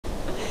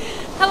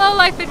Hello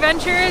Life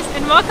Adventurers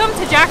and welcome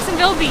to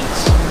Jacksonville Beach.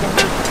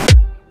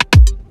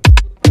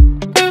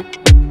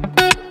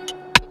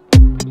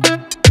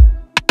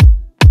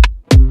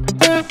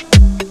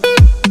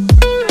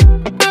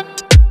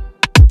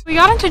 We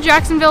got into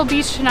Jacksonville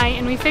Beach tonight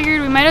and we figured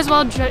we might as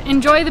well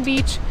enjoy the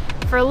beach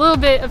for a little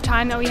bit of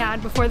time that we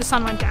had before the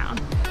sun went down.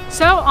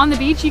 So on the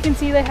beach you can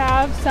see they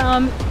have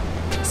some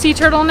sea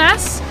turtle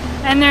nests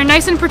and they're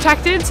nice and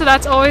protected, so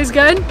that's always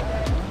good.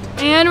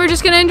 And we're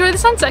just gonna enjoy the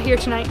sunset here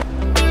tonight.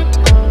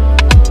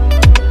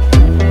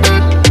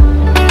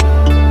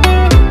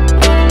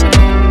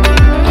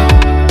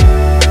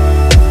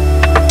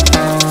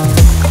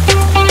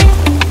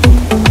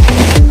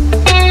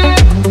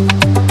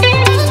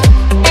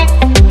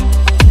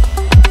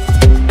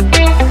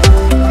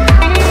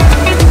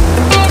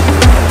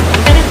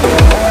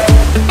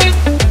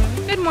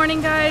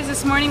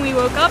 This morning we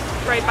woke up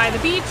right by the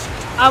beach.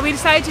 We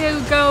decided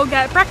to go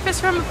get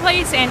breakfast from a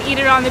place and eat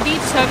it on the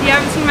beach, so if you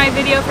haven't seen my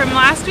video from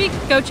last week,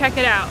 go check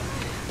it out.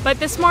 But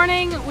this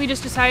morning we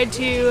just decided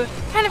to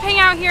kind of hang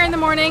out here in the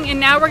morning, and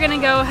now we're going to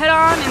go head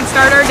on and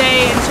start our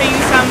day and show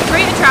you some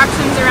great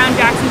attractions around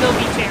Jacksonville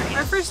Beach area.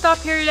 Our first stop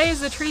here today is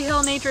the Tree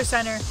Hill Nature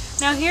Center.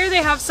 Now here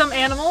they have some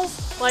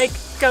animals like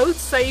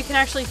goats that you can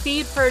actually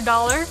feed for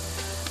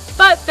 $1,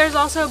 but there's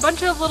also a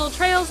bunch of little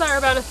trails that are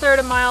about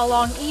 1/3 mile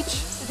long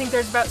each. I think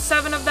there's about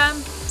 7 of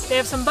them. They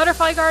have some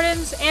butterfly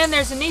gardens, and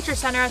there's a nature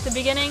center at the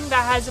beginning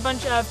that has a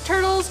bunch of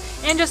turtles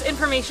and just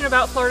information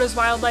about Florida's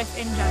wildlife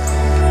in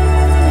general.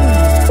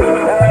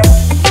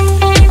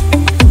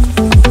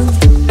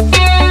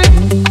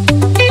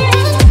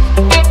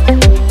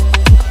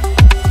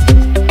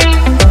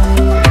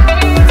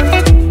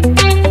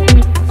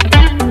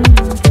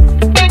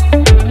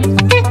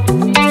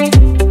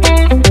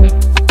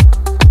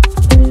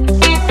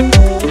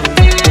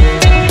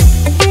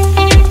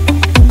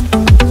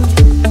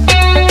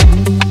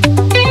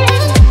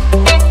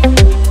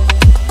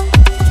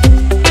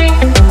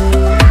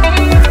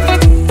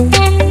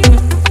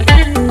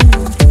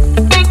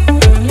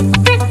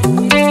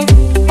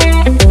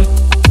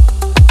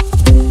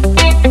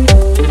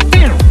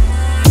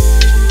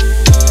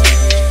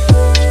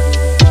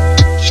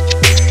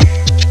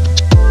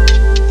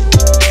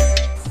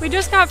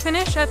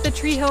 Finished at the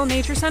Tree Hill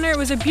Nature Center. It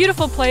was a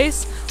beautiful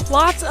place,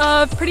 lots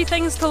of pretty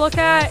things to look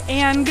at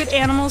and good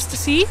animals to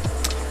see.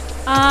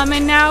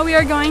 And now we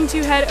are going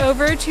to head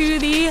over to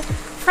the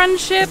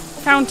Friendship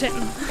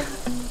Fountain.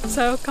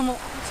 So come on.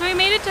 So we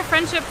made it to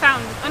Friendship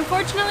Fountain.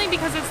 Unfortunately,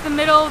 because it's the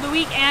middle of the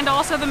week and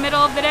also the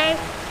middle of the day,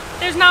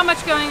 there's not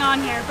much going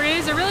on here, but it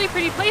is a really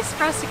pretty place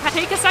for us to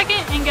take a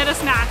second and get a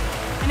snack.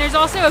 And there's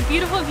also a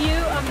beautiful view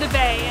of the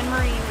bay and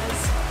marinas.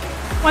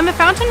 When the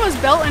fountain was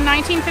built in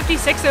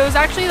 1956, it was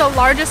actually the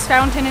largest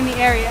fountain in the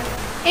area.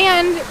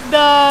 And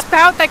the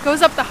spout that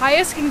goes up the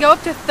highest can go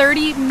up to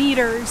 30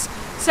 meters.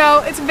 So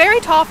it's a very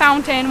tall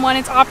fountain when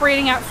it's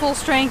operating at full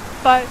strength,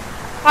 but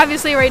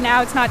obviously right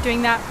now it's not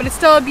doing that. But it's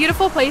still a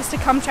beautiful place to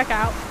come check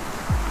out.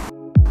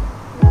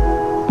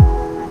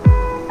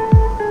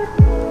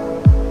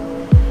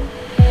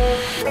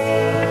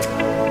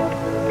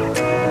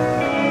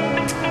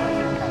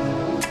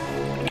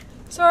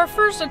 So our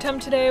first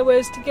attempt today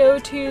was to go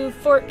to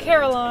Fort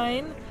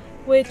Caroline,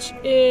 which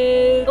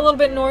is a little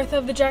bit north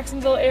of the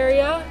Jacksonville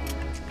area,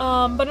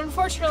 but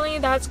unfortunately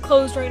that's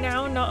closed right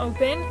now and not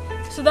open.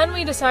 So then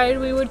we decided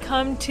we would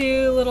come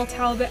to Little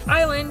Talbot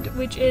Island,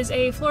 which is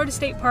a Florida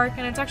state park,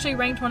 and it's actually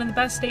ranked one of the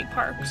best state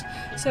parks.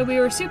 So we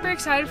were super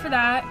excited for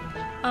that.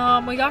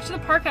 We got to the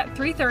park at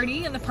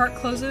 3:30 and the park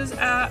closes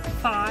at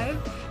 5.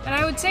 And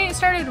I would say it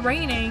started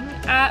raining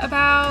at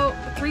about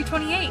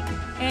 3:28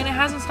 and it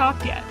hasn't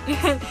stopped yet.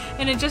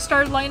 And it just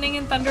started lightning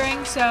and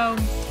thundering, so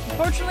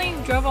unfortunately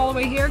drove all the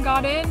way here,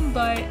 got in,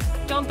 but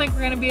don't think we're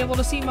going to be able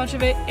to see much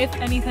of it, if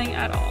anything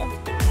at all.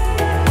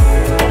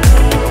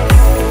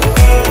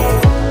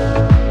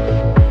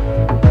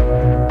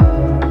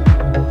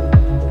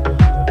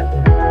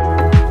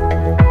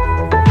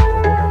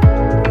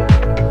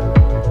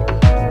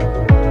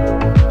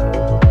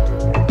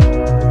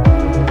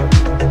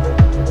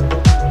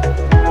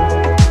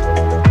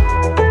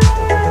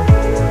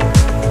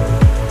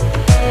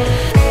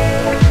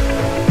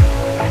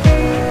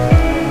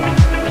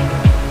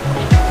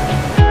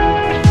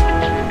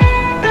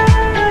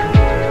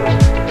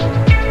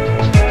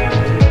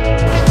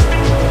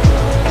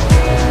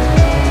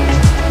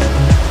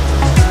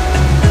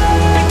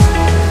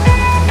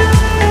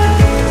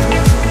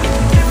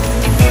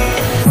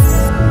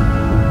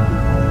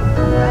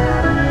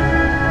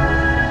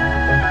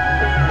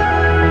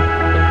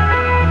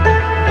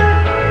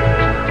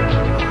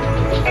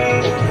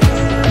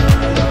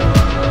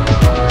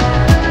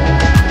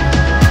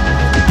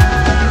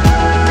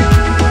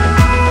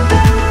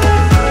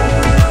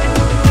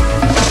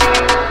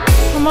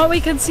 We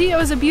could see it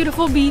was a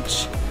beautiful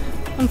beach.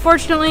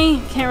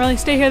 Unfortunately, can't really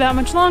stay here that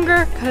much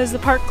longer because the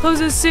park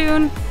closes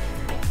soon,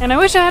 and I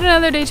wish I had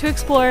another day to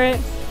explore it,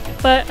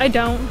 but I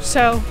don't,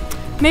 so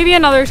maybe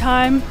another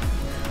time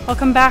I'll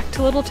come back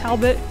to Little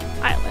Talbot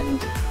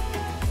Island.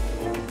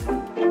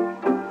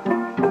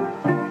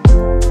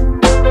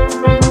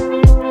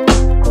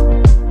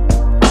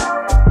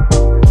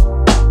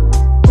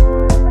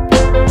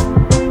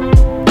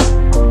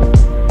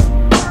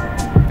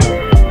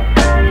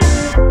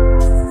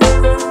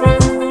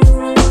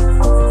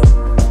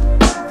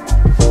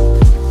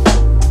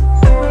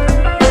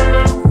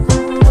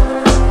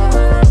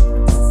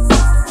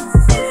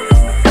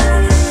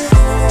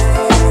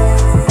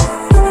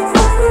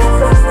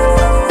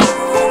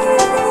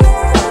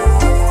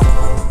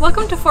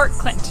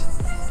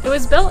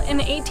 was built in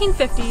the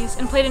 1850s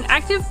and played an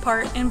active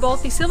part in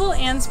both the Civil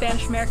and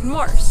Spanish-American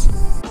Wars.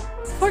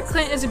 Fort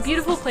Clinch is a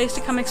beautiful place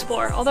to come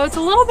explore. Although it's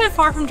a little bit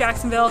far from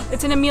Jacksonville,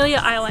 it's in Amelia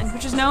Island,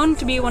 which is known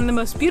to be one of the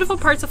most beautiful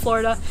parts of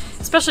Florida,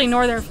 especially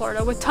northern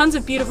Florida, with tons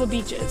of beautiful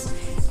beaches.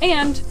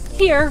 And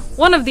here,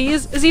 one of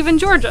these is even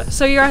Georgia,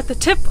 so you're at the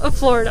tip of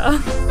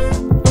Florida.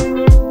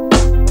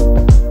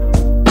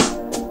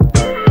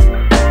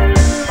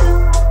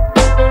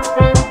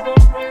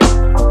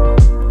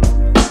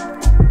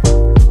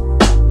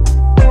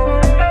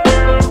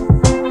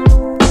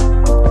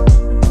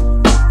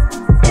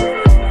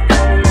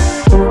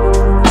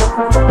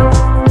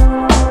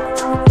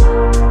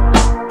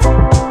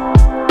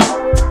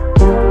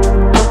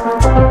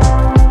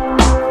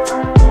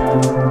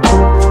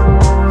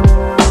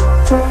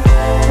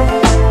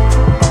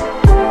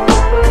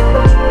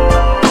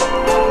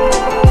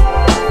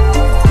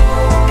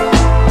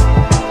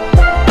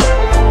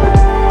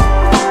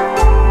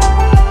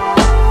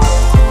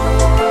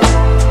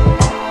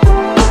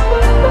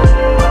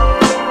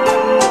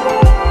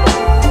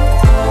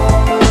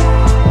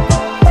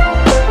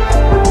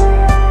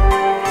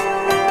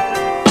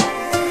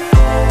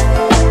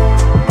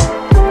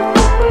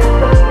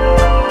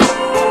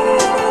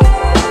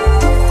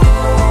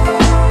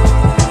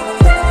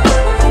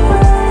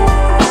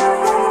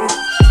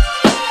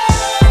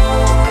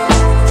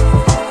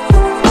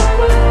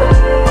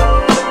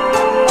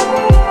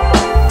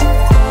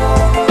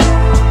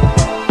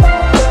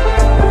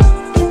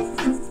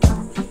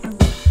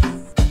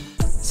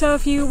 So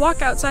if you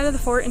walk outside of the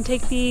fort and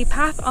take the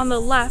path on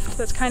the left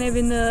that's kind of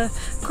in the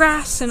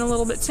grass and a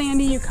little bit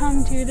sandy, you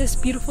come to this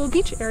beautiful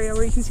beach area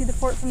where you can see the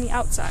fort from the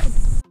outside.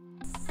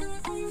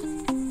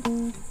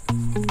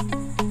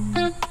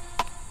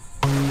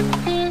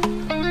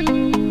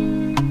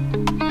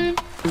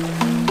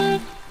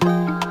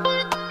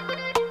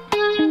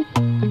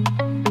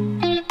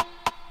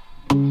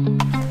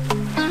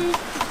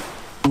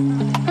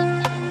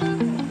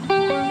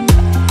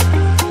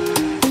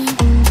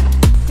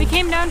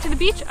 To the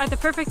beach at the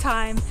perfect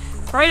time.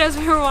 Right as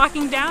we were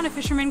walking down, a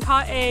fisherman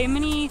caught a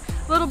mini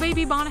little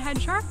baby bonnethead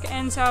shark,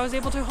 and so I was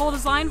able to hold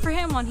his line for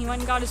him when he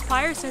went and got his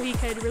pliers so he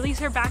could release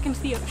her back into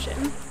the ocean.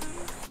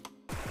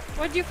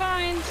 What'd you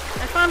find?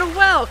 I found a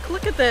whelk.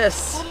 Look at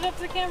this. Hold it up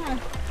to the camera.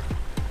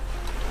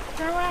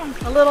 Turn around.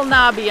 A little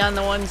knobby on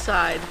the one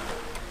side,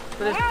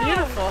 but it's Wow.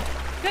 beautiful.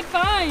 Good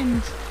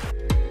find.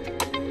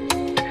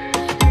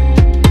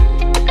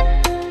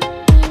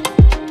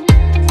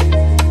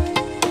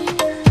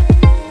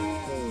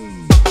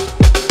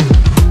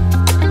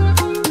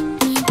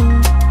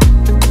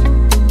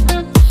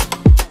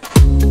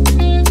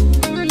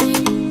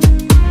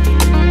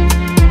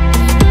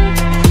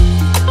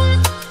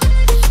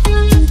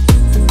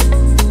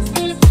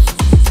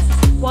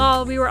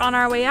 While we were on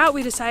our way out,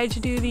 we decided to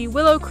do the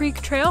Willow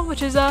Creek Trail,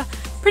 which is a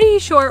pretty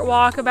short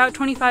walk, about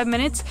 25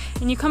 minutes,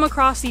 and you come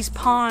across these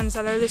ponds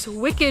that are this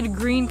wicked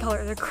green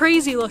color. They're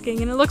crazy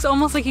looking, and it looks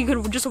almost like you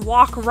could just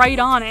walk right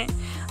on it.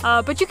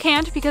 But you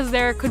can't, because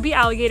there could be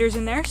alligators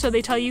in there, so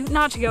they tell you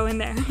not to go in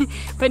there.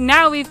 But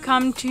now we've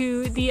come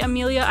to the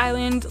Amelia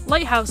Island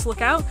Lighthouse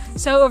Lookout,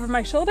 so over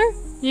my shoulder,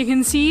 you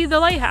can see the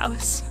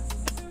lighthouse.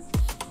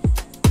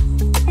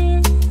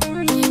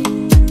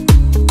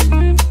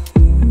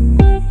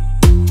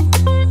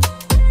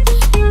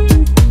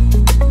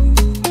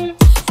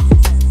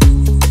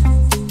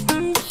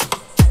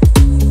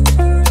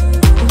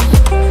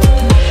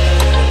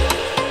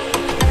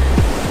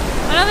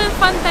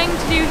 Fun thing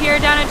to do here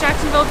down at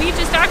Jacksonville Beach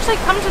is to actually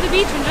come to the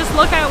beach and just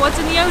look at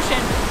what's in the ocean.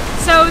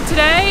 So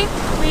today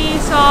we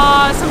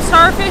saw some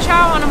starfish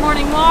out on a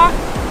morning walk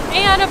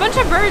and a bunch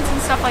of birds and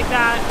stuff like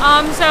that.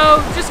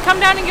 So just come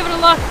down and give it a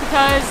look,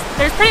 because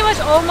there's pretty much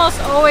almost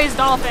always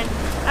dolphin.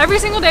 Every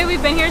single day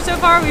we've been here so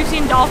far, we've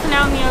seen dolphin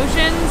out in the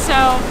ocean.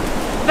 So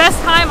the best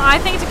time I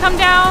think to come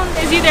down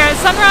is either at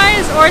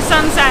sunrise or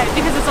sunset,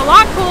 because it's a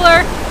lot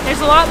cooler,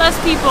 there's a lot less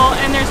people,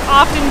 and there's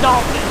often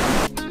dolphins.